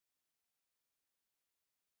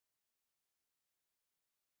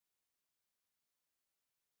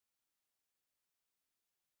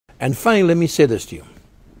And finally, let me say this to you.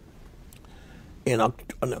 On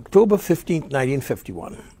October 15th,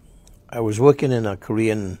 1951, I was working in a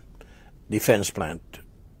Korean defense plant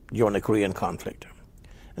during the Korean conflict.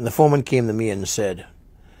 And the foreman came to me and said,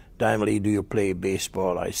 "Dymally, do you play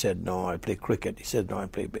baseball?" I said, "No, I play cricket." He said, "No, I'm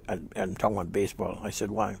talking about baseball." I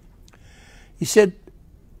said, "Why?" He said,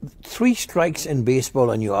 3 strikes in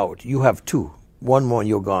baseball and you're out. You have 2. 1 more and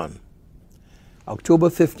you're gone. October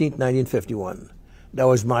 15th, 1951. That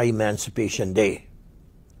was my Emancipation Day.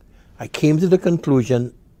 I came to the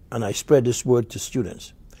conclusion, and I spread this word to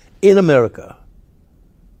students. In America,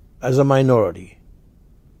 as a minority,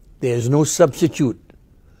 there is no substitute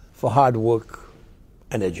for hard work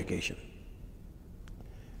and education.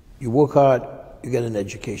 You work hard, you get an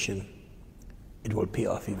education, it will pay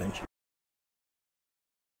off eventually.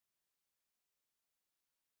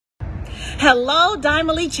 Hello,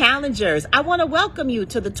 Dymally Challengers. I want to welcome you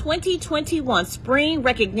to the 2021 Spring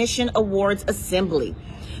Recognition Awards Assembly.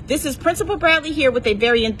 This is Principal Bradley here with a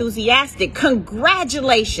very enthusiastic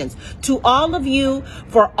congratulations to all of you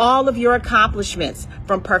for all of your accomplishments,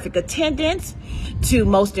 from perfect attendance to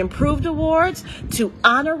most improved awards to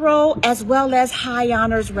honor roll, as well as high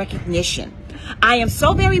honors recognition. I am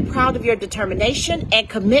so very proud of your determination and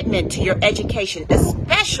commitment to your education,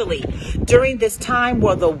 especially during this time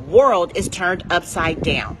where the world is turned upside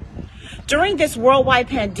down. During this worldwide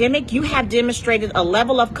pandemic, you have demonstrated a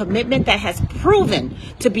level of commitment that has proven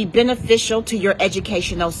to be beneficial to your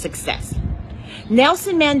educational success.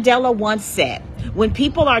 Nelson Mandela once said, "When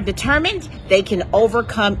people are determined, they can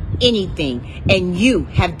overcome anything," and you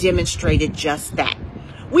have demonstrated just that.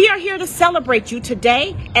 We are here to celebrate you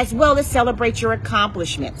today, as well as celebrate your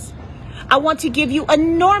accomplishments. I want to give you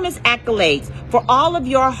enormous accolades for all of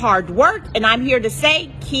your hard work, and I'm here to say,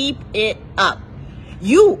 keep it up.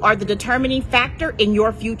 You are the determining factor in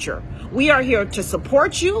your future. We are here to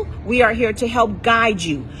support you. We are here to help guide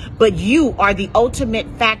you, but you are the ultimate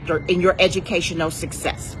factor in your educational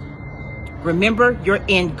success. Remember your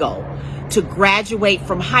end goal: to graduate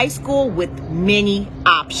from high school with many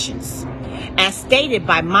options. As stated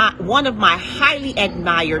by one of my highly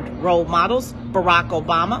admired role models, Barack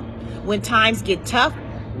Obama, when times get tough,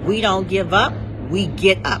 we don't give up, we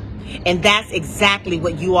get up. And that's exactly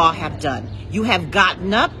what you all have done. You have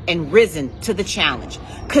gotten up and risen to the challenge.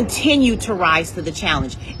 Continue to rise to the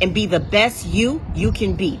challenge and be the best you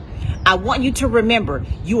can be. I want you to remember,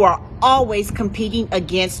 you are always competing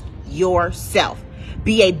against yourself.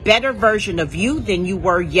 Be a better version of you than you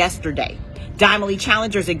were yesterday. Dymally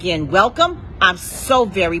Challengers, again, welcome. I'm so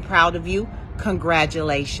very proud of you.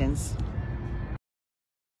 Congratulations.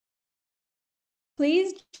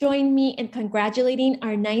 Please join me in congratulating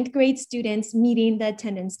our 9th grade students meeting the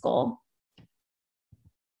attendance goal.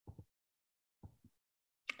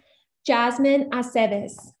 Jasmine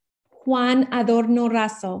Aceves, Juan Adorno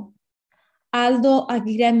Razo, Aldo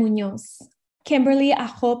Aguirre Muñoz, Kimberly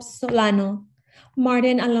Ajop Solano,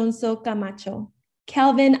 Martin Alonso Camacho,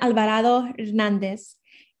 Kelvin Alvarado Hernandez,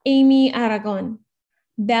 Amy Aragon,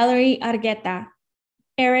 Valerie Argueta,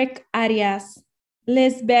 Eric Arias,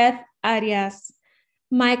 Lisbeth Arias,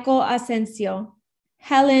 Michael Asensio,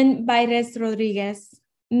 Helen Baires Rodriguez,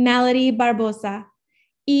 Melody Barbosa,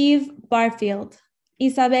 Eve Barfield,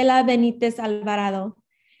 Isabela Benitez Alvarado,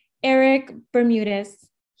 Eric Bermudez,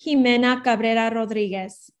 Jimena Cabrera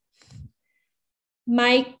Rodriguez,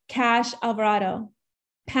 Mike Cash Alvarado,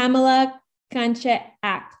 Pamela Canche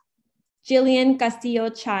Ack, Jillian Castillo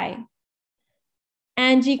Chai,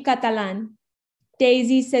 Angie Catalan,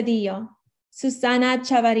 Daisy Cedillo, Susana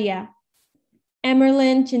Chavarria,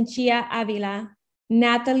 Emerlyn Chinchilla Avila,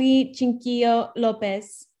 Natalie Chinquillo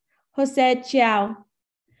Lopez, Jose Chiao,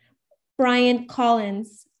 Brian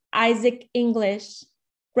Collins, Isaac English,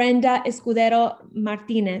 Brenda Escudero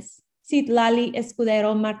Martinez, Citlali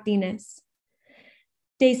Escudero Martinez,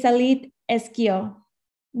 Desalit Esquio,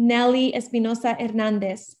 Nelly Espinosa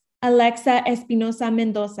Hernandez, Alexa Espinosa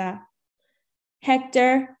Mendoza,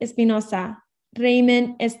 Hector Espinosa,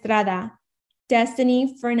 Raymond Estrada,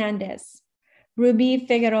 Destiny Fernandez, Ruby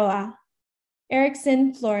Figueroa,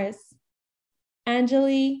 Erickson Flores,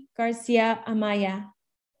 Angeli Garcia Amaya,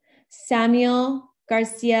 Samuel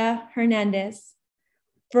Garcia Hernandez,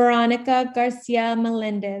 Veronica Garcia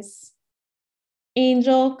Melendez,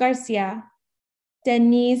 Angel Garcia,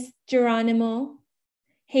 Denise Geronimo,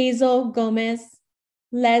 Hazel Gomez,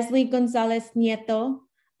 Leslie Gonzalez Nieto,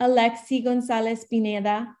 Alexi Gonzalez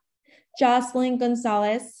Pineda, Jocelyn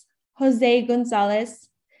Gonzalez, Jose Gonzalez,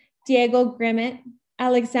 Diego Grimmett,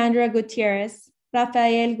 Alexandra Gutierrez,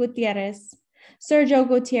 Rafael Gutierrez, Sergio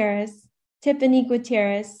Gutierrez, Tiffany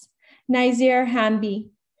Gutierrez, Nazir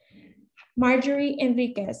Hamby, Marjorie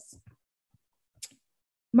Enriquez,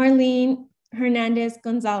 Marlene Hernandez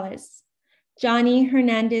Gonzalez, Johnny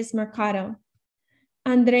Hernandez Mercado,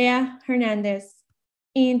 Andrea Hernandez,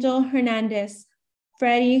 Angel Hernandez,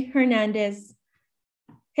 Freddie Hernandez,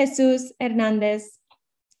 Jesus Hernandez,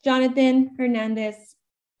 Jonathan Hernandez,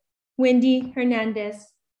 Wendy Hernandez,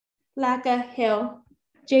 Laka Hill,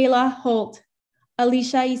 Jayla Holt,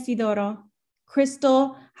 Alicia Isidoro,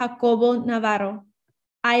 Crystal Jacobo Navarro,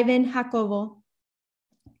 Ivan Jacobo,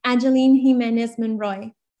 Angeline Jimenez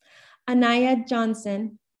Monroy, Anaya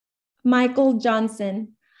Johnson, Michael Johnson,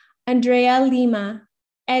 Andrea Lima,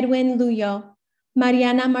 Edwin Luyo,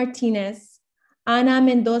 Mariana Martinez, Ana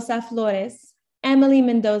Mendoza Flores, Emily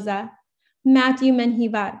Mendoza, Matthew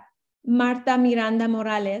Menjivar, Marta Miranda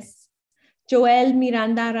Morales, Joel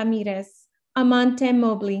Miranda Ramirez, Amante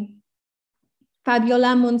Mobley,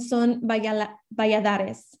 Fabiola Monzon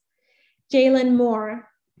Valladares, Jalen Moore,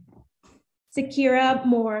 Sakira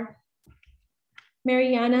Moore,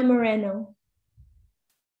 Mariana Moreno,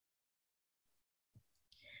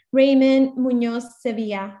 Raymond Munoz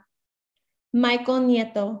Sevilla, Michael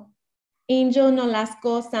Nieto, Angel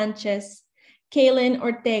Nolasco Sanchez, Kaylin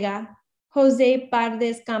Ortega, Jose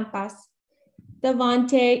Pardes Campas,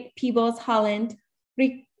 Devontae Peebles Holland,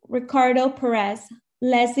 Ricardo Perez,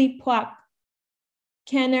 Leslie Puac,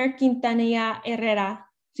 Kenner Quintanilla Herrera,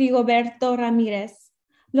 Rigoberto Ramirez,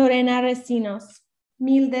 Lorena Recinos,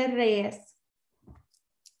 Milde Reyes,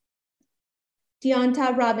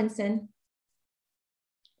 Deonta Robinson,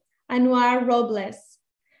 Anuar Robles,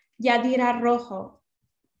 Yadira Rojo,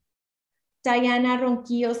 Diana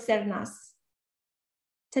Ronquillo Cernas,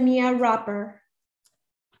 Tamia Roper,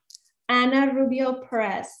 Ana Rubio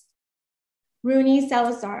Perez, Rooney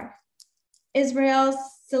Salazar, Israel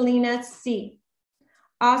Salinas C.,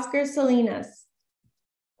 Oscar Salinas,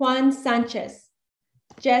 Juan Sanchez,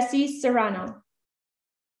 Jesse Serrano,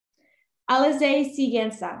 Alize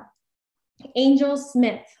Siguenza, Angel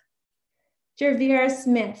Smith, Jervier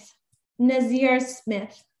Smith, Nazir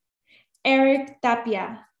Smith, Eric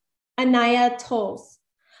Tapia, Anaya Tolls,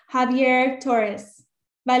 Javier Torres,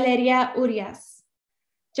 Valeria Urias,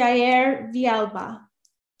 Jair Villalba,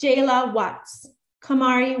 Jayla Watts,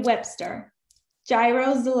 Kamari Webster,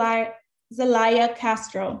 Jairo Zelaya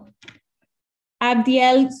Castro,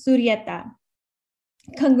 Abdiel Surieta.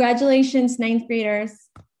 Congratulations, 9th graders.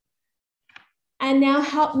 And now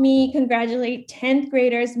help me congratulate 10th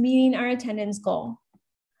graders meeting our attendance goal.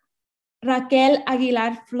 Raquel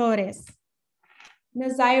Aguilar Flores,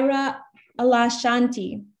 Nazaira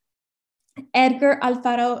Alashanti, Edgar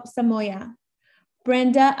Alfaro Samoya,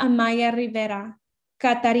 Brenda Amaya Rivera,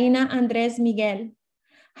 Catarina Andres Miguel,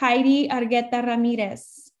 Heidi Argueta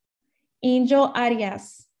Ramirez, Angel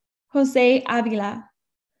Arias, Jose Avila,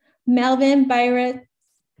 Melvin Byron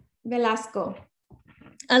Velasco,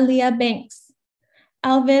 Alia Banks,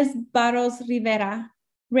 Alves Barros Rivera,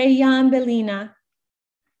 Rayan Belina,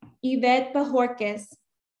 Yvette Bajorquez,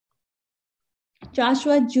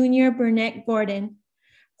 Joshua Jr. Burnett Gordon,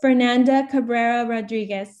 Fernanda Cabrera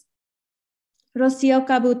Rodriguez, Rocio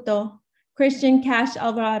Cabuto, Christian Cash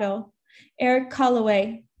Alvarado, Eric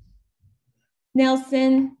Colloway,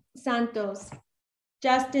 Nelson Santos,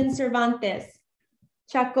 Justin Cervantes,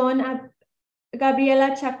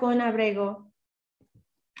 Gabriela Chacon Abrego,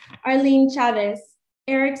 Arlene Chavez,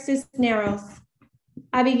 Eric Cisneros,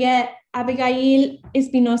 Abigail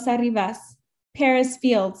Espinosa Rivas, Paris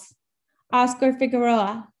Fields, Oscar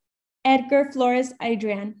Figueroa, Edgar Flores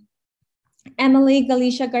Adrian, Emily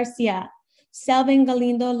Galicia Garcia, Selvin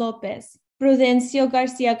Galindo Lopez, Prudencio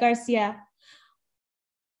Garcia Garcia,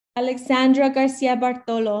 Alexandra Garcia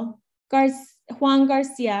Bartolo, Juan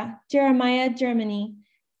Garcia, Jeremiah Germany,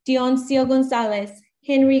 Dioncio Gonzalez,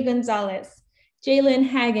 Henry Gonzalez, Jalen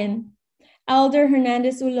Hagen, Elder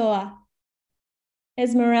Hernandez Uloa,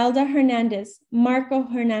 Esmeralda Hernandez, Marco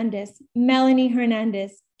Hernandez, Melanie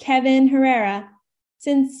Hernandez, Kevin Herrera,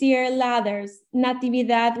 Sincere Lathers,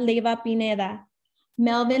 Natividad Leva Pineda,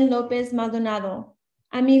 Melvin Lopez Maldonado,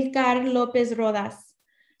 Amilcar Lopez Rodas,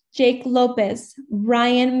 Jake Lopez,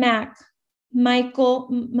 Ryan Mack, Michael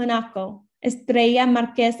Monaco, Estrella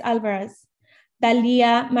Marquez Alvarez,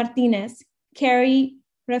 Dalia Martinez, Carrie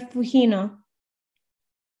Refugino,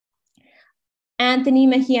 Anthony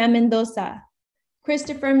Mejia Mendoza,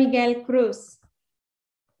 Christopher Miguel Cruz,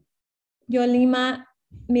 Yolima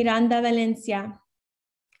Miranda Valencia,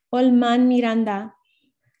 Olman Miranda,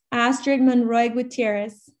 Astrid Monroy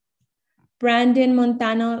Gutierrez, Brandon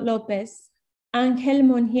Montano Lopez, Ángel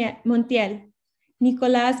Montiel,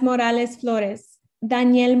 Nicolás Morales Flores,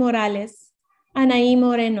 Daniel Morales, Anaí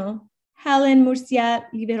Moreno, Helen Murcia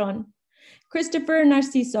Liberón, Christopher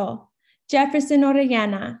Narciso, Jefferson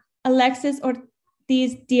Orellana, Alexis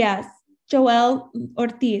Ortiz Diaz, Joel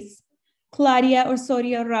Ortiz, Claudia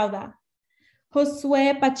Osorio Rauda,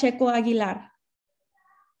 Josue Pacheco Aguilar,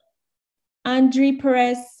 Andre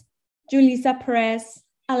Perez, Julissa Perez,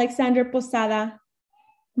 Alexander Posada,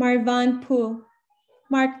 Marvan Pu,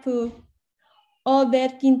 Mark Fu,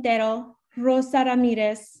 Obed Quintero, Rosa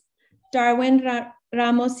Ramirez, Darwin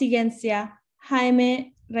Ramos Siguencia,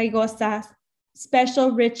 Jaime Raigosa,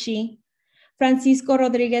 Special Richie, Francisco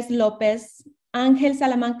Rodriguez Lopez, Ángel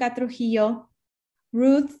Salamanca Trujillo,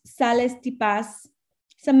 Ruth Sales Tipas,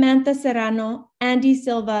 Samantha Serrano, Andy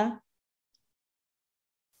Silva,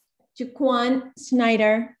 Jaquan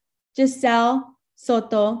Schneider, Giselle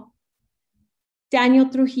Soto, Daniel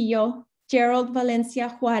Trujillo, Gerald Valencia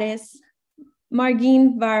Juarez,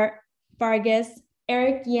 Margine Vargas,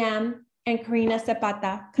 Eric Yam, and Karina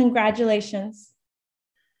Zapata. Congratulations.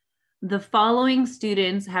 The following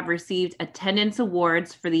students have received attendance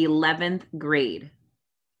awards for the 11th grade.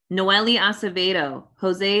 Noeli Acevedo,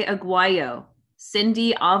 Jose Aguayo,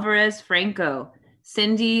 Cindy Alvarez Franco,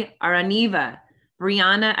 Cindy Araniva,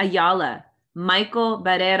 Brianna Ayala, Michael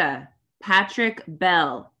Barrera, Patrick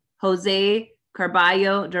Bell, Jose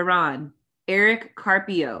Carballo Duran, Eric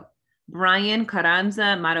Carpio, Brian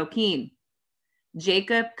Carranza Marroquin,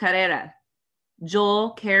 Jacob Carrera,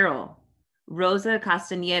 Joel Carroll, Rosa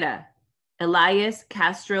Castañeda, Elias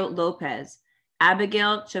Castro Lopez,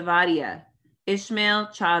 Abigail Chavaria, Ishmael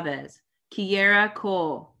Chavez, Kiera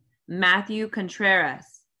Cole, Matthew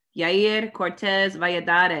Contreras, Yair Cortez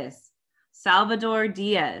Valladares, Salvador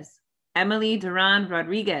Diaz, Emily Duran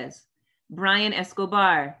Rodriguez, Brian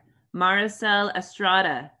Escobar, Maricel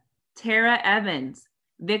Estrada, Tara Evans,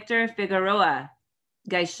 Victor Figueroa,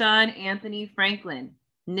 Gaishan Anthony Franklin,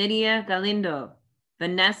 Nydia Galindo,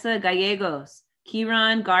 Vanessa Gallegos,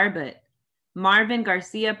 Kieran Garbett, Marvin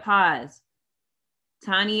Garcia Paz,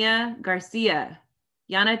 Tania Garcia,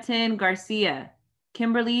 Jonathan Garcia,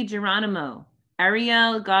 Kimberly Geronimo,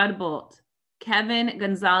 Ariel Godbolt, Kevin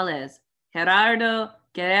Gonzalez, Gerardo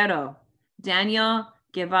Guerrero, Daniel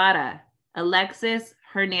Guevara, Alexis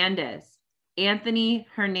Hernandez, Anthony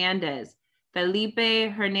Hernandez,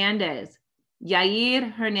 Felipe Hernandez,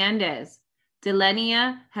 Yair Hernandez,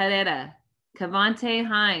 Delenia Herrera, Cavante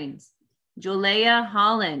Hines, Jolea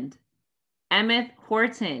Holland, Emmett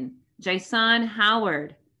Horton, Jason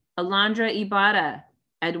Howard, Alondra Ibarra,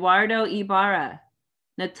 Eduardo Ibarra,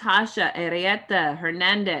 Natasha Arieta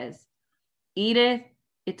Hernandez, Edith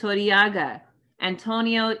Itoriaga,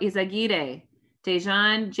 Antonio Izaguirre,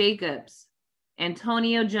 Dejan Jacobs,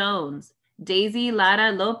 Antonio Jones, Daisy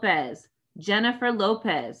Lara Lopez, Jennifer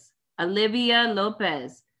Lopez, Olivia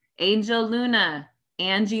Lopez, Angel Luna,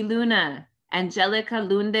 Angie Luna, Angelica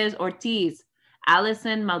Lundes Ortiz,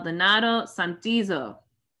 Allison Maldonado Santizo,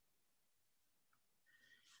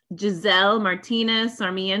 Giselle Martinez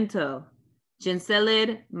Sarmiento,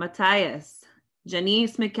 Jinselid Matias,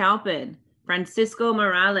 Janice McAlpin, Francisco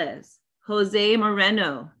Morales, Jose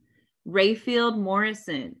Moreno, Rayfield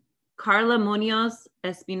Morrison, Carla Munoz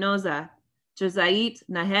Espinoza, Josait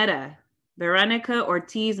Nahera, Veronica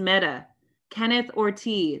Ortiz Meta, Kenneth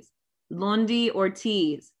Ortiz, Londi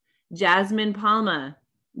Ortiz, Jasmine Palma,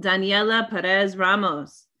 Daniela Perez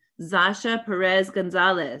Ramos, Zasha Perez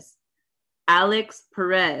Gonzalez, Alex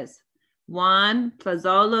Perez, Juan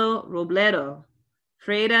Plazolo Robledo,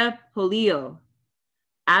 Freda Polillo,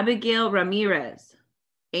 Abigail Ramirez,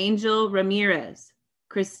 Angel Ramirez,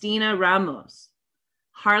 Cristina Ramos,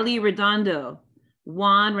 Harley Redondo,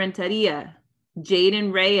 Juan Renteria,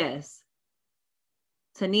 Jaden Reyes,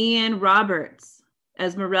 Tanian Roberts,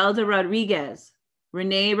 Esmeralda Rodriguez,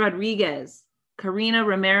 Renee Rodriguez, Karina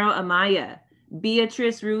Romero Amaya,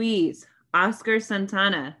 Beatrice Ruiz, Oscar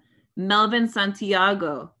Santana, Melvin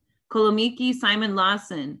Santiago, Kolomiki Simon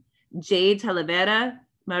Lawson, Jade Talavera,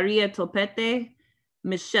 Maria Topete,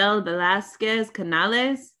 Michelle Velasquez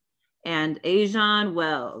Canales, and Ajan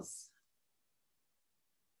Wells.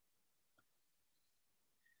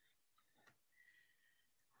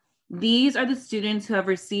 These are the students who have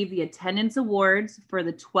received the attendance awards for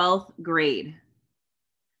the 12th grade.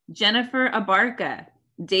 Jennifer Abarca,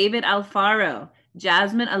 David Alfaro,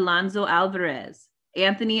 Jasmine Alonso Alvarez,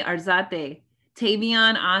 Anthony Arzate,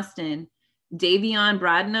 Tavion Austin, Davion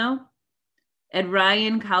Bradno,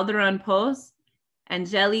 Edrayan Calderon Post,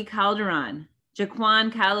 Angeli Calderon,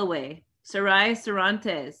 Jaquan Calloway, Sarai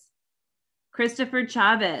Cervantes, Christopher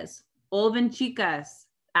Chavez, Olvin Chicas,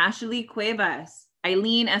 Ashley Cuevas,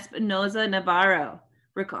 Eileen Espinoza Navarro,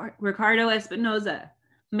 Ricardo Espinoza,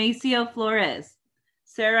 Maceo Flores,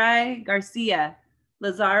 Sarai Garcia,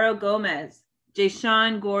 Lazaro Gomez,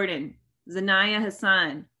 Jayshawn Gordon, Zanaya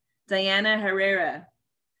Hassan, Diana Herrera,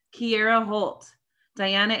 Kiera Holt,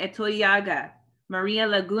 Diana Etoyaga, Maria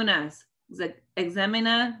Lagunas,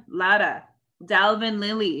 Examina Lara, Dalvin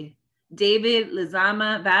Lilly, David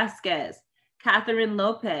Lizama Vasquez, Catherine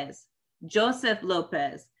Lopez, Joseph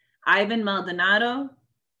Lopez, Ivan Maldonado,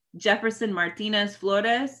 Jefferson Martinez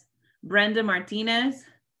Flores, Brenda Martinez,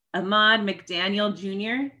 Ahmad McDaniel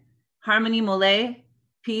Jr., Harmony Mole,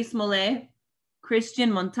 Peace Mole, Christian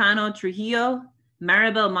Montano Trujillo,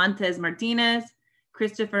 Maribel Montes Martinez,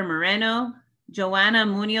 Christopher Moreno, Joanna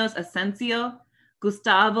Munoz Asensio,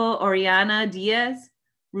 Gustavo Oriana Diaz,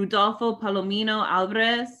 Rudolfo Palomino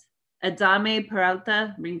Alvarez, Adame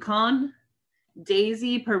Peralta Rincon,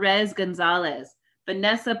 Daisy Perez Gonzalez,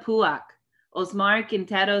 Vanessa Puac, Osmar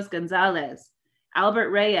Quinteros Gonzalez,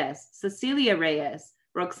 Albert Reyes, Cecilia Reyes,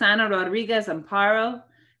 Roxana Rodriguez Amparo,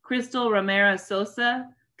 Crystal Romero Sosa,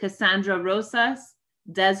 Cassandra Rosas,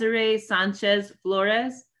 Desiree Sanchez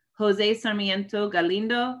Flores, Jose Sarmiento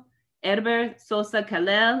Galindo, Herbert Sosa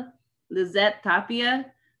Calel, Lizette Tapia,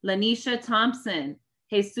 Lanisha Thompson,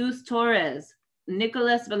 Jesus Torres,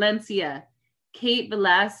 Nicholas Valencia, Kate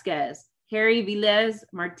Velasquez, Harry Vilez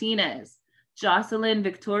Martinez, Jocelyn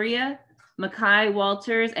Victoria, Makai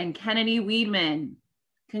Walters, and Kennedy Weedman.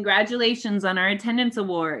 Congratulations on our attendance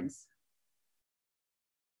awards.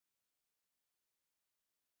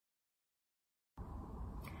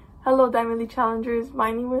 Hello, Dymally Challengers.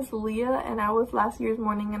 My name is Leah, and I was last year's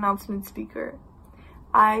morning announcement speaker.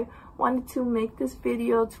 I wanted to make this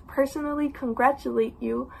video to personally congratulate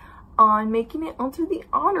you on making it onto the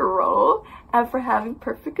honor roll and for having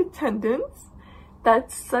perfect attendance.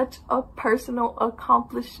 That's such a personal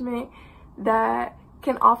accomplishment that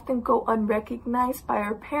can often go unrecognized by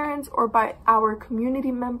our parents or by our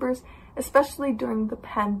community members, especially during the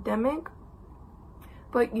pandemic.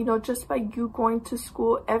 But you know, just by you going to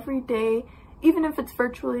school every day, even if it's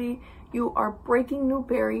virtually, you are breaking new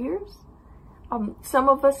barriers. Some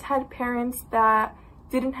of us had parents that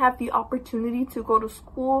didn't have the opportunity to go to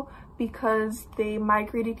school because they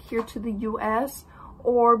migrated here to the US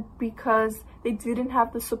or because they didn't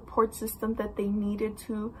have the support system that they needed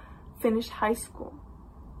to finish high school.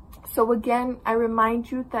 So again, I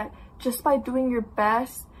remind you that just by doing your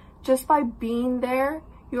best, just by being there,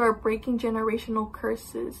 you are breaking generational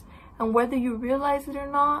curses. And whether you realize it or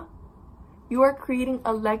not, you are creating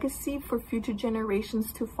a legacy for future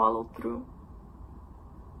generations to follow through.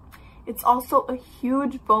 It's also a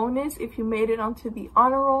huge bonus if you made it onto the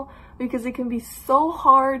honor roll, because it can be so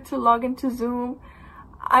hard to log into Zoom.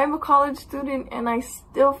 I'm a college student and I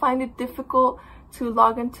still find it difficult to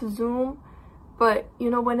log into Zoom. But you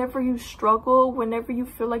know, whenever you struggle, whenever you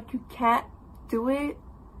feel like you can't do it,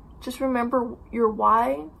 just remember your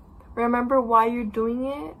why. Remember why you're doing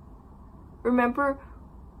it. Remember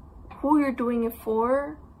who you're doing it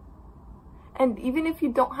for. And even if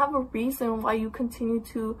you don't have a reason why you continue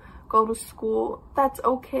to go to school, that's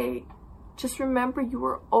okay. Just remember you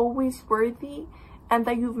are always worthy and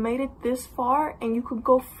that you've made it this far and you could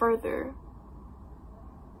go further.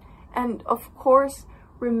 And of course,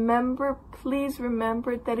 remember, please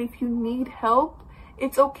remember that if you need help,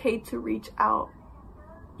 it's okay to reach out.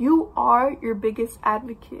 You are your biggest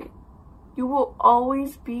advocate. You will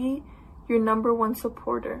always be your #1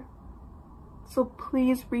 supporter. So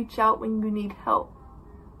please reach out when you need help.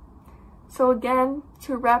 So again,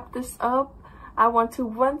 to wrap this up, I want to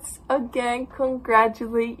once again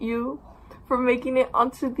congratulate you for making it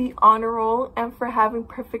onto the honor roll and for having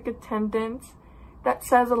perfect attendance. That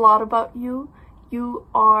says a lot about you. You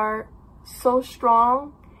are so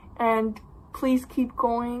strong, and please keep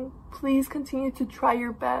going. Please continue to try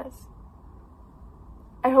your best.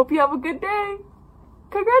 I hope you have a good day.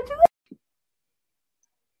 Congratulations.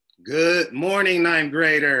 Good morning, 9th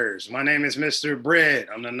graders. My name is Mr. Britt.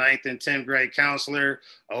 I'm the 9th and 10th grade counselor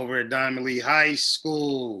over at Dymally High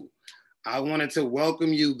School. I wanted to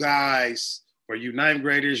welcome you guys, for you 9th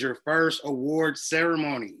graders, your first award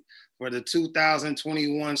ceremony for the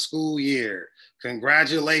 2021 school year.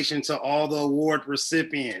 Congratulations to all the award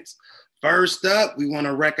recipients. First up, we want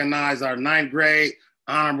to recognize our 9th grade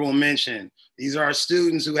honorable mention. These are our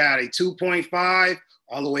students who had a 2.5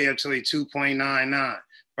 all the way up to a 2.99.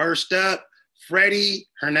 First up, Freddie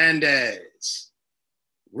Hernandez,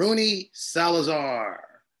 Rooney Salazar,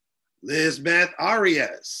 Lizbeth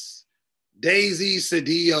Arias, Daisy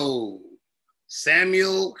Cedillo,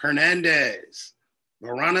 Samuel Hernandez,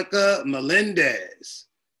 Veronica Melendez,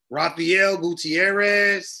 Rafael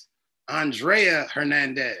Gutierrez, Andrea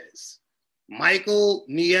Hernandez, Michael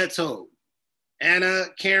Nieto, Anna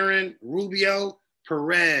Karen Rubio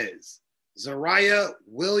Perez, Zariah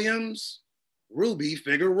Williams, Ruby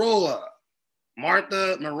Figueroa,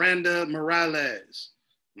 Martha Miranda Morales,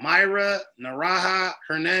 Myra Naraja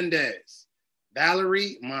Hernandez,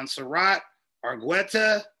 Valerie Montserrat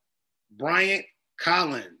Argueta, Bryant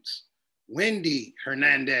Collins, Wendy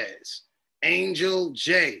Hernandez, Angel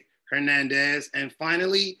J. Hernandez, and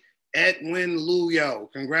finally, Edwin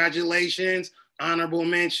Luyo. Congratulations, honorable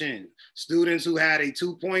mention. Students who had a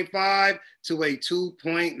 2.5 to a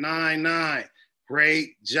 2.99.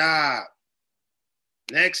 Great job.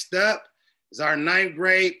 Next up is our 9th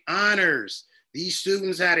grade honors. These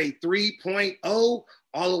students had a 3.0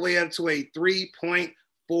 all the way up to a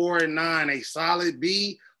 3.49, a solid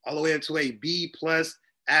B all the way up to a B plus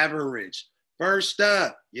average. First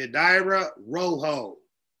up, Yadira Rojo,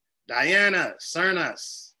 Diana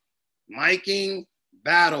Cernas, Miking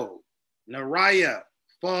Battle, Naraya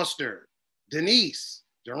Foster, Denise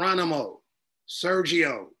Geronimo,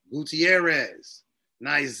 Sergio Gutierrez,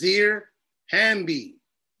 Nazir Hamby,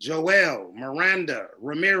 Joel Miranda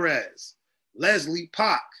Ramirez, Leslie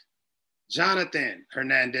Pock, Jonathan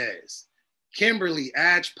Hernandez, Kimberly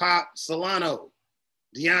Adgepop Solano,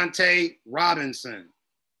 Deontay Robinson,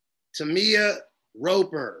 Tamia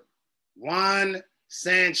Roper, Juan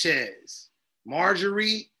Sanchez,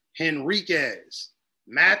 Marjorie Henriquez,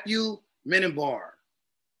 Matthew Minibar,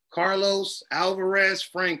 Carlos Alvarez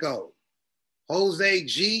Franco, Jose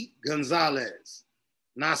G. Gonzalez,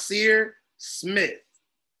 Nasir Smith,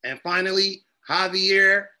 and finally,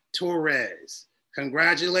 Javier Torres.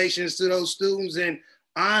 Congratulations to those students in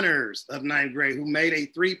honors of 9th grade who made a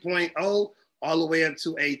 3.0 all the way up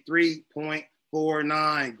to a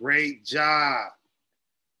 3.49. Great job.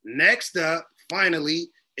 Next up, finally,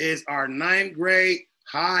 is our 9th grade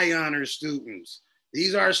high honor students.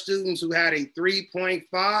 These are students who had a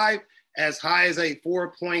 3.5 as high as a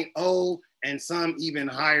 4.0 and some even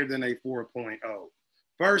higher than a 4.0.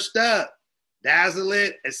 First up,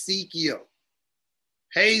 Dazalit Ezekiel,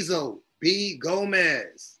 Hazel B.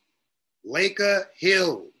 Gomez, Leka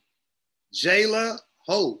Hill, Jayla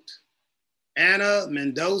Holt, Anna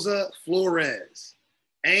Mendoza Flores,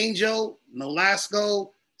 Angel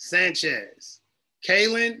Nolasco Sanchez,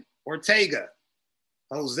 Kaylin Ortega,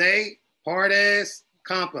 Jose Pardes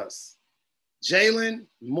Campas, Jalen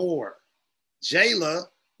Moore, Jayla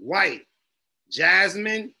White,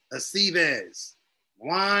 Jasmine Aceves,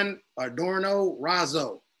 Juan Adorno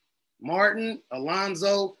Razo, Martin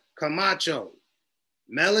Alonzo Camacho,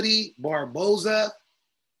 Melody Barboza,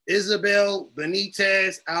 Isabel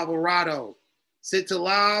Benitez Alvarado,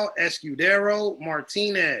 Citlao Escudero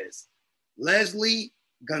Martinez, Leslie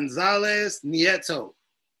Gonzalez Nieto,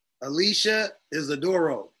 Alicia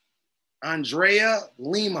Isidoro, Andrea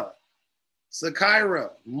Lima, Sakira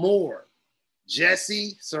Moore,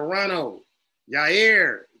 Jesse Serrano,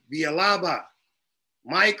 Yair Villalaba,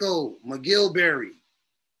 Michael McGilberry,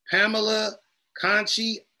 Pamela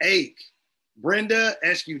Conchi Ake, Brenda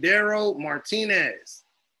Escudero Martinez,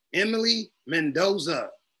 Emily Mendoza,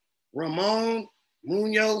 Ramon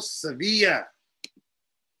Munoz Sevilla,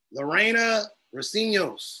 Lorena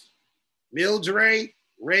Racinios, Mildred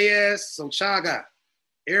Reyes Sochaga,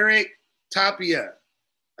 Eric Tapia,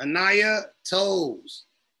 Anaya Toes,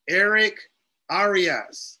 Eric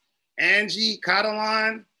Arias, Angie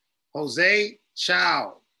Catalan, Jose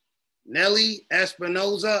Chow, Nelly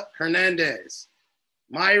Espinoza Hernandez,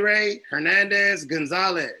 Myre Hernandez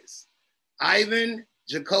Gonzalez, Ivan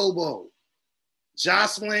Jacobo,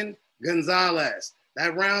 Jocelyn Gonzalez.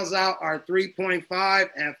 That rounds out our 3.5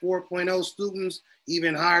 and 4.0 students,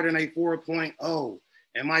 even higher than a 4.0.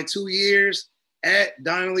 In my 2 years at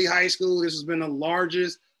Dymally High School, this has been the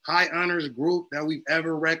largest high honors group that we've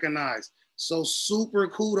ever recognized. So super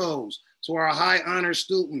kudos to our high honor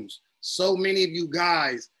students. So many of you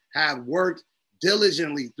guys have worked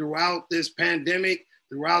diligently throughout this pandemic,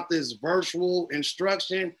 throughout this virtual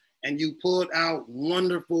instruction, and you pulled out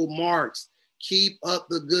wonderful marks. Keep up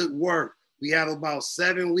the good work. We have about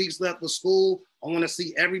 7 weeks left of school. I want to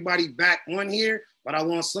see everybody back on here, but I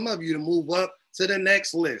want some of you to move up to the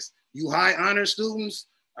next list. You high honor students,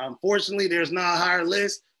 unfortunately, there's not a higher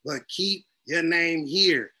list, but keep your name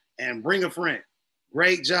here and bring a friend.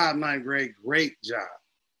 Great job, 9th grade. Great job.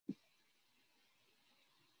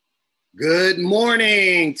 Good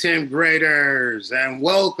morning, 10th graders, and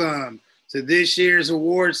welcome to this year's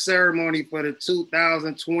award ceremony for the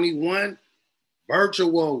 2021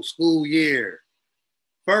 virtual school year.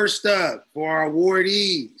 First up, for our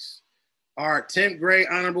awardees, our 10th grade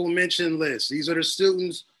honorable mention list. These are the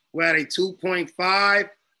students who had a 2.5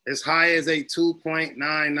 as high as a 2.99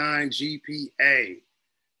 GPA.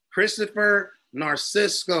 Christopher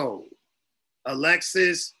Narcisco,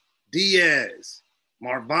 Alexis Diaz,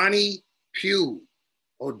 Marvani Pugh,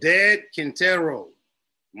 Oded Quintero,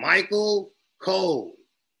 Michael Cole,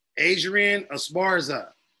 Adrian Esparza,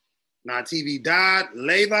 Natividad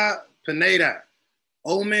Leyva Pineda,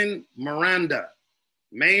 Omen Miranda,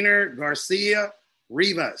 Maynard Garcia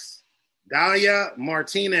Rivas, Dalia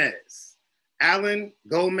Martinez, Alan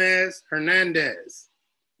Gomez Hernandez,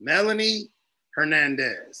 Melanie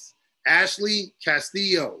Hernandez, Ashley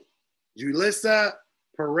Castillo, Julissa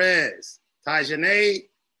Perez, Tajane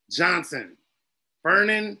Johnson,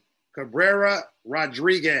 Fernan Cabrera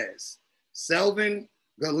Rodriguez, Selvin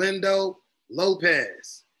Galindo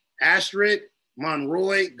Lopez, Astrid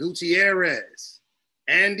Monroy Gutierrez,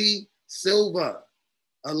 Andy Silva,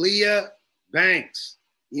 Aaliyah Banks,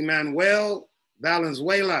 Emmanuel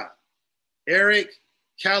Valenzuela, Eric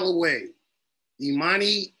Callaway,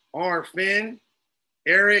 Imani R. Finn,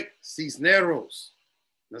 Eric Cisneros,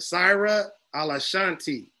 Nasira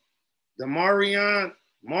Alashanti, Damarion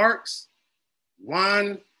Marks,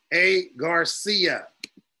 Juan A. Garcia,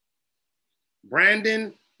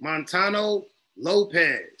 Brandon Montano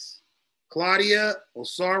Lopez, Claudia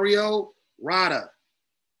Osorio Rada,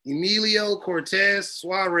 Emilio Cortez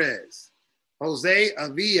Suarez, Jose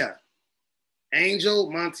Avila, Angel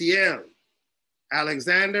Montiel,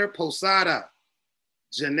 Alexander Posada,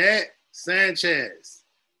 Jeanette Sanchez,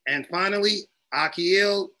 and finally,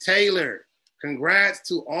 Akiel Taylor. Congrats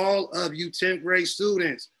to all of you 10th grade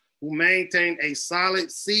students who maintained a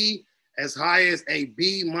solid C as high as a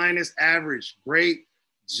B- average. Great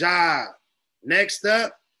job. Next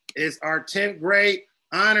up is our 10th grade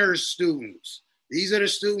honors students. These are the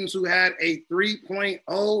students who had a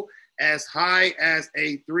 3.0 as high as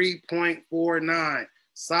a 3.49.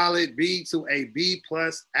 Solid B to a B+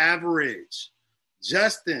 average.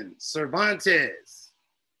 Justin Cervantes,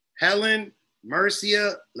 Helen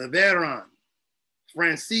Mercia Leveron,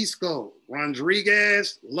 Francisco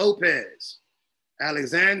Rodriguez Lopez,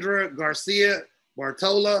 Alexandra Garcia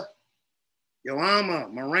Bartola,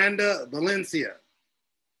 Yoama Miranda Valencia,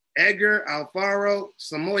 Edgar Alfaro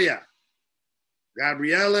Samoya,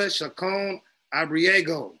 Gabriela Chacon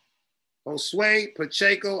Abriego, Josue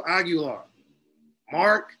Pacheco Aguilar,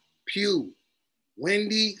 Mark Pugh,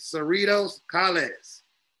 Wendy Cerritos Calles,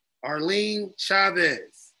 Arlene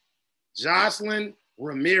Chavez, Jocelyn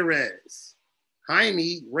Ramirez,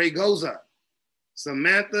 Jaime Regoza,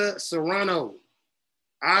 Samantha Serrano,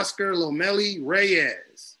 Oscar Lomeli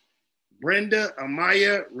Reyes, Brenda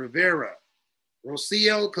Amaya Rivera,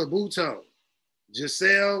 Rocio Cabuto,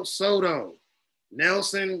 Giselle Soto,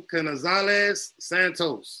 Nelson Canazales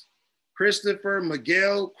Santos, Christopher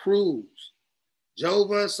Miguel Cruz,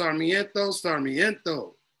 Jova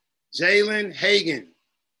Sarmiento, Jalen Hagan,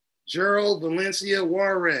 Gerald Valencia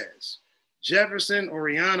Juarez, Jefferson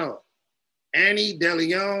Oriano, Annie De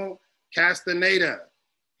Leon Castaneda,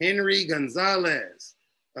 Henry Gonzalez,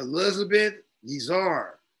 Elizabeth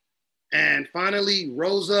Guizar, and finally,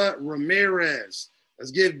 Rosa Ramirez.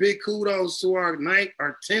 Let's give big kudos to our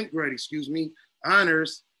 10th grade,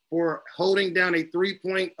 honors for holding down a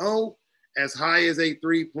 3.0 as high as a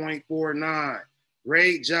 3.49.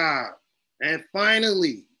 Great job. And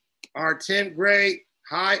finally, our 10th grade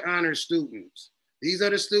high honor students. These are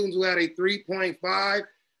the students who had a 3.5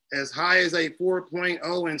 as high as a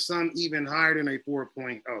 4.0 and some even higher than a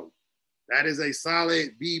 4.0. That is a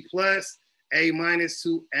solid B+, A-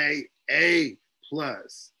 to A+.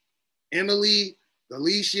 Emily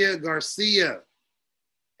Galicia Garcia,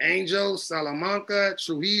 Angel Salamanca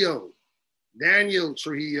Trujillo, Daniel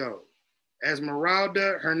Trujillo,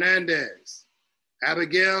 Esmeralda Hernandez,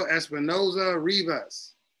 Abigail Espinoza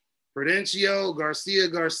Rivas, Prudencio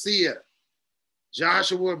Garcia,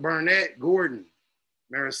 Joshua Barnett Gordon,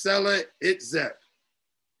 Maricela Itzep,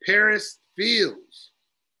 Paris Fields,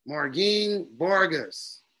 Margine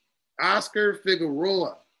Vargas, Oscar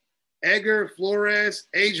Figueroa, Edgar Flores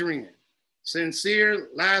Adrian, Sincere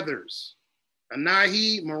Lathers,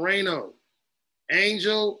 Anahi Moreno,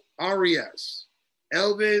 Angel Arias,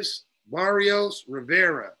 Elvis Barrios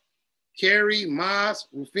Rivera, Carrie Mas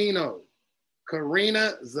Rufino,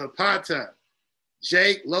 Karina Zapata,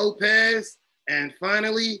 Jake Lopez, and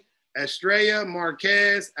finally, Estrella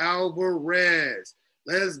Marquez Alvarez.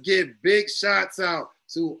 Let's give big shots out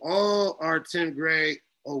to all our 10th grade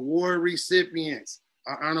award recipients,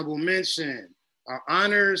 our honorable mention, our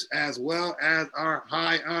honors, as well as our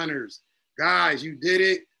high honors. Guys, you did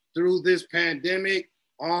it through this pandemic,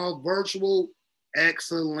 all virtual.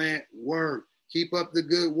 Excellent work. Keep up the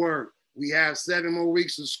good work. We have 7 more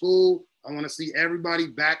weeks of school. I want to see everybody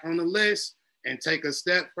back on the list and take a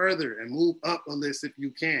step further and move up a list if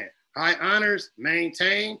you can. High honors,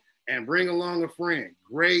 maintain, and bring along a friend.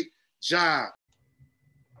 Great job.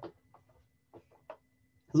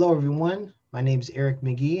 Hello, everyone. My name is Eric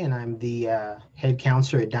McGee, and I'm the head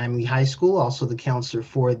counselor at Dymally High School, also the counselor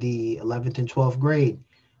for the 11th and 12th grade.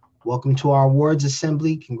 Welcome to our awards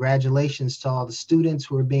assembly. Congratulations to all the students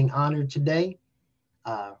who are being honored today.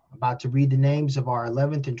 About to read the names of our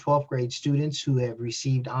 11th and 12th grade students who have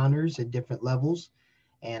received honors at different levels.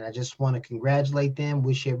 And I just want to congratulate them,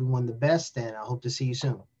 wish everyone the best, and I hope to see you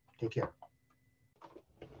soon. Take care.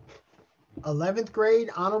 11th grade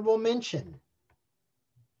honorable mention.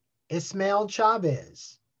 Ismael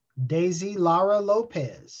Chavez, Daisy Lara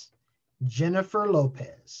Lopez, Jennifer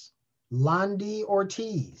Lopez, Londi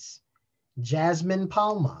Ortiz, Jasmine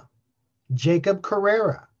Palma, Jacob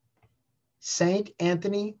Carrera, Saint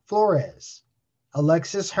Anthony Flores,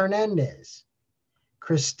 Alexis Hernandez,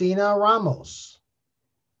 Cristina Ramos,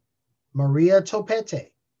 Maria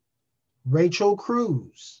Topete, Rachel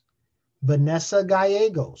Cruz, Vanessa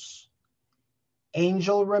Gallegos,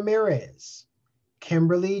 Angel Ramirez,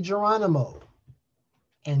 Kimberly Geronimo,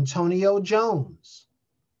 Antonio Jones,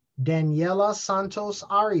 Daniela Santos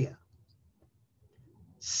Aria,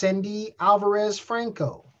 Cindy Alvarez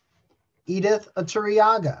Franco, Edith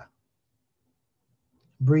Aturiaga,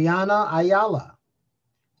 Brianna Ayala,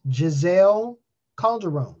 Giselle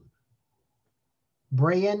Calderon,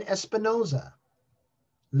 Brian Espinoza,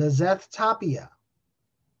 Lizeth Tapia,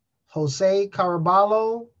 Jose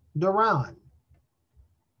Caraballo Duran,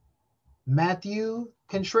 Matthew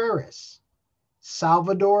Contreras,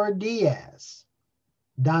 Salvador Diaz,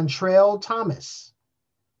 Dontrell Thomas,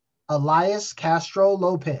 Elias Castro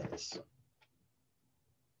Lopez.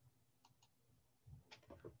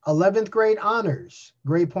 11th grade honors,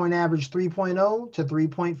 grade point average 3.0 to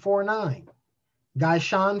 3.49.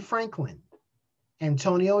 Gaishan Franklin,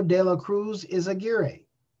 Antonio de la Cruz Izaguirre,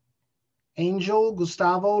 Angel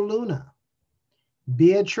Gustavo Luna,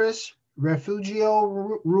 Beatrice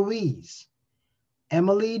Refugio Ruiz,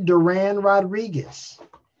 Emily Duran Rodriguez,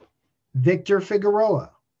 Victor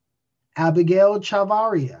Figueroa, Abigail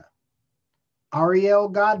Chavaria,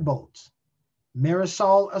 Ariel Godbolt,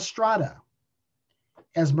 Marisol Estrada,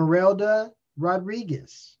 Esmeralda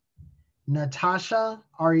Rodriguez, Natasha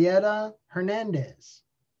Arietta Hernandez,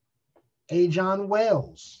 Ajon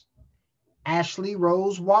Wells, Ashley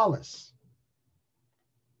Rose Wallace,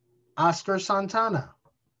 Oscar Santana,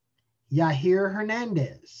 Yahir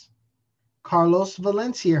Hernandez, Carlos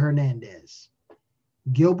Valencia Hernandez,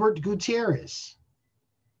 Gilbert Gutierrez,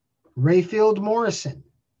 Rayfield Morrison,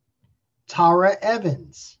 Tara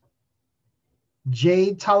Evans,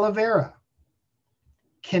 Jade Talavera,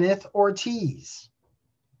 Kenneth Ortiz,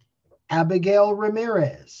 Abigail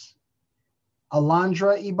Ramirez,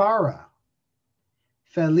 Alondra Ibarra,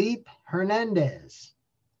 Felipe Hernandez,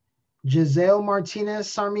 Giselle Martinez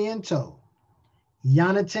Sarmiento,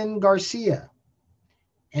 Yonatan Garcia,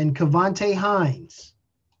 and Cavante Hines.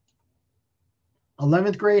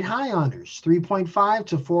 11th grade high honors, 3.5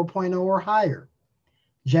 to 4.0 or higher.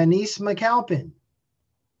 Janice McAlpin,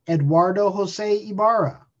 Eduardo Jose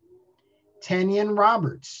Ibarra, Tanyan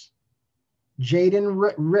Roberts,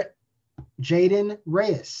 Jaden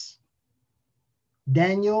Reyes,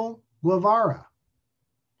 Daniel Guevara,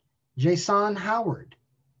 Jason Howard,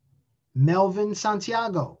 Melvin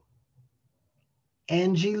Santiago,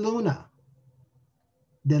 Angie Luna,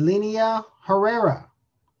 Delinia Herrera,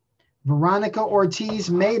 Veronica Ortiz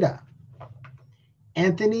Meda,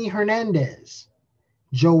 Anthony Hernandez,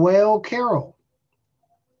 Joel Carroll,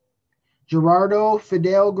 Gerardo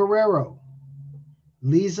Fidel Guerrero,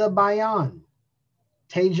 Lisa Bayan,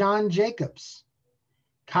 Tejan Jacobs,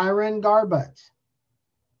 Kyron Garbutt,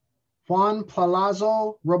 Juan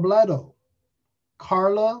Palazzo Robledo,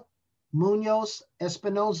 Carla Munoz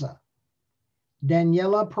Espinoza,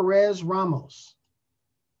 Daniela Perez Ramos.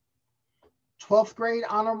 12th grade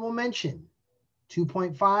honorable mention,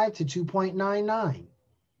 2.5 to 2.99.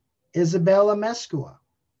 Isabella Mescua,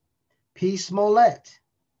 Peace Mollett,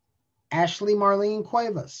 Ashley Marlene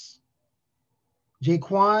Cuevas,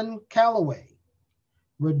 Jaquan Calloway,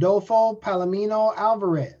 Rodolfo Palomino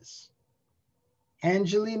Alvarez,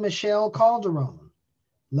 Angeli Michelle Calderon,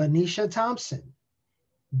 Lanisha Thompson,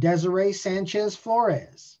 Desiree Sanchez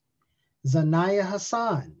Flores, Zanaya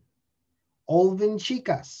Hassan, Olvin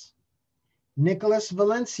Chicas, Nicholas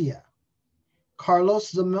Valencia,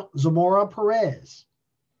 Carlos Zamora Perez,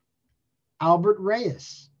 Albert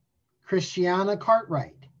Reyes, Christiana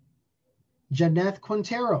Cartwright, Janeth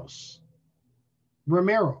Quinteros,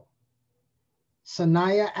 Romero,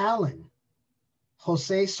 Sanaya Allen,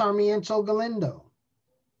 Jose Sarmiento Galindo,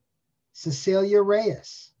 Cecilia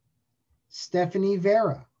Reyes, Stephanie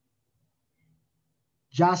Vera,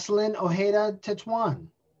 Jocelyn Ojeda Tetuan,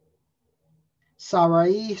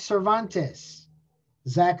 Sarai Cervantes,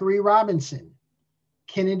 Zachary Robinson,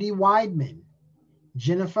 Kennedy Weidman,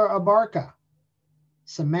 Jennifer Abarca,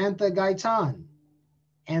 Samantha Gaitan,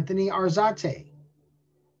 Anthony Arzate,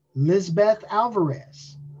 Lizbeth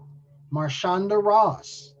Alvarez, Marshonda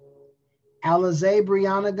Ross, Alize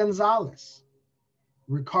Brianna Gonzalez,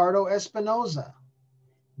 Ricardo Espinoza,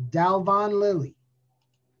 Dalvon Lilly.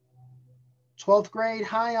 12th grade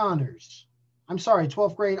honors,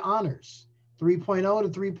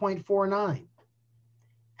 3.0 to 3.49.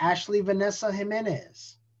 Ashley Vanessa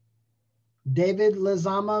Jimenez, David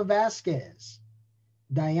Lizama Vasquez,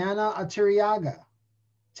 Diana Atiriaga,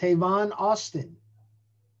 Tavon Austin,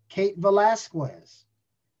 Kate Velasquez,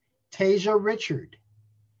 Tasia Richard,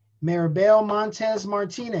 Maribel Montez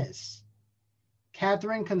Martinez,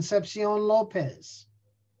 Catherine Concepcion Lopez,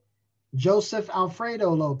 Joseph Alfredo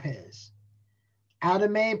Lopez,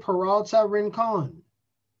 Adame Peralta Rincon,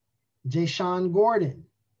 Jashawn Gordon,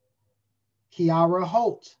 Kiara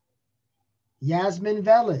Holt, Yasmin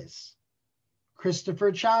Velez,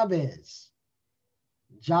 Christopher Chavez,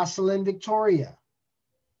 Jocelyn Victoria,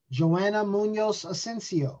 Joanna Munoz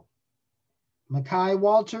Asensio, Makai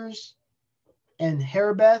Walters, and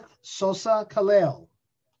Herbeth Sosa Kalel.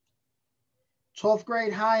 12th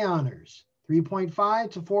grade high honors,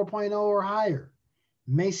 3.5 to 4.0 or higher.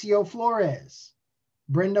 Maceo Flores,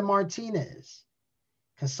 Brenda Martinez,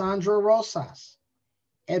 Cassandra Rosas,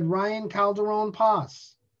 Ed Ryan Calderon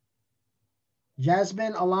Paz,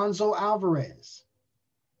 Jasmine Alonso Alvarez,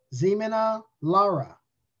 Zimena Lara,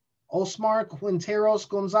 Osmar Quinteros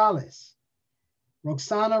Gonzalez,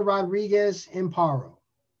 Roxana Rodriguez Imparo.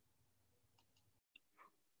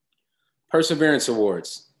 Perseverance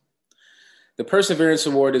Awards. The Perseverance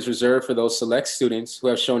Award is reserved for those select students who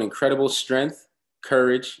have shown incredible strength,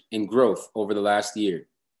 courage, and growth over the last year.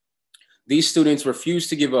 These students refuse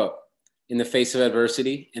to give up in the face of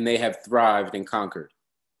adversity, and they have thrived and conquered.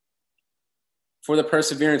 For the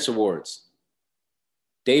Perseverance Awards,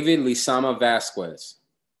 David Lisama Vasquez,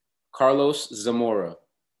 Carlos Zamora,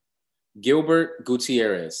 Gilbert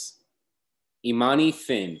Gutierrez, Imani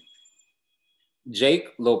Finn, Jake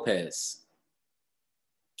Lopez,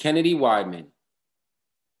 Kennedy Weidman,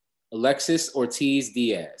 Alexis Ortiz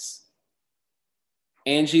Diaz,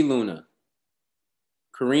 Angie Luna,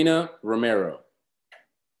 Karina Romero,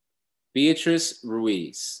 Beatrice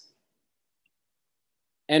Ruiz.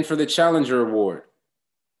 And for the Challenger Award,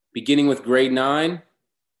 beginning with grade 9,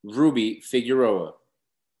 Ruby Figueroa.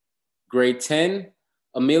 Grade 10,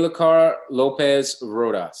 Amilcar Lopez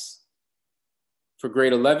Rodas. For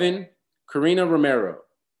grade 11, Karina Romero.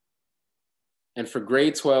 And for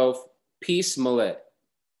grade 12, Peace Millet.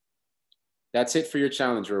 That's it for your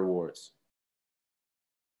Challenger Awards.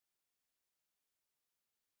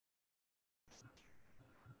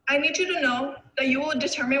 I need you to know that you will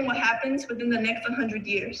determine what happens within the next 100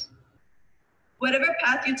 years. Whatever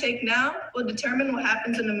path you take now will determine what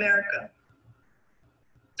happens in America.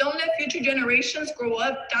 Don't let future generations grow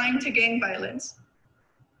up dying to gang violence,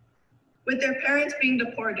 with their parents being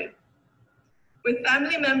deported, with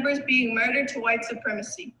family members being murdered to white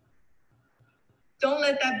supremacy. Don't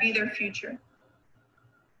let that be their future.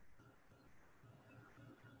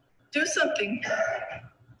 Do something.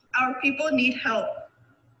 Our people need help.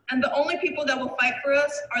 And the only people that will fight for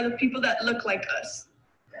us are the people that look like us.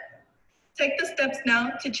 Take the steps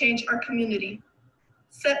now to change our community.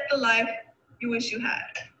 Set the life you wish you had.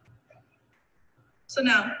 So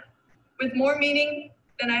now, with more meaning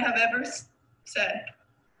than I have ever said,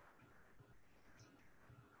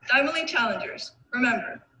 Dymally Challengers,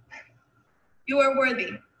 remember, you are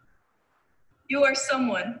worthy. You are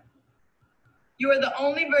someone. You are the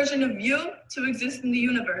only version of you to exist in the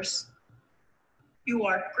universe. You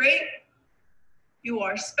are great. You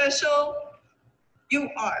are special. You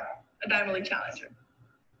are a Dymally Challenger.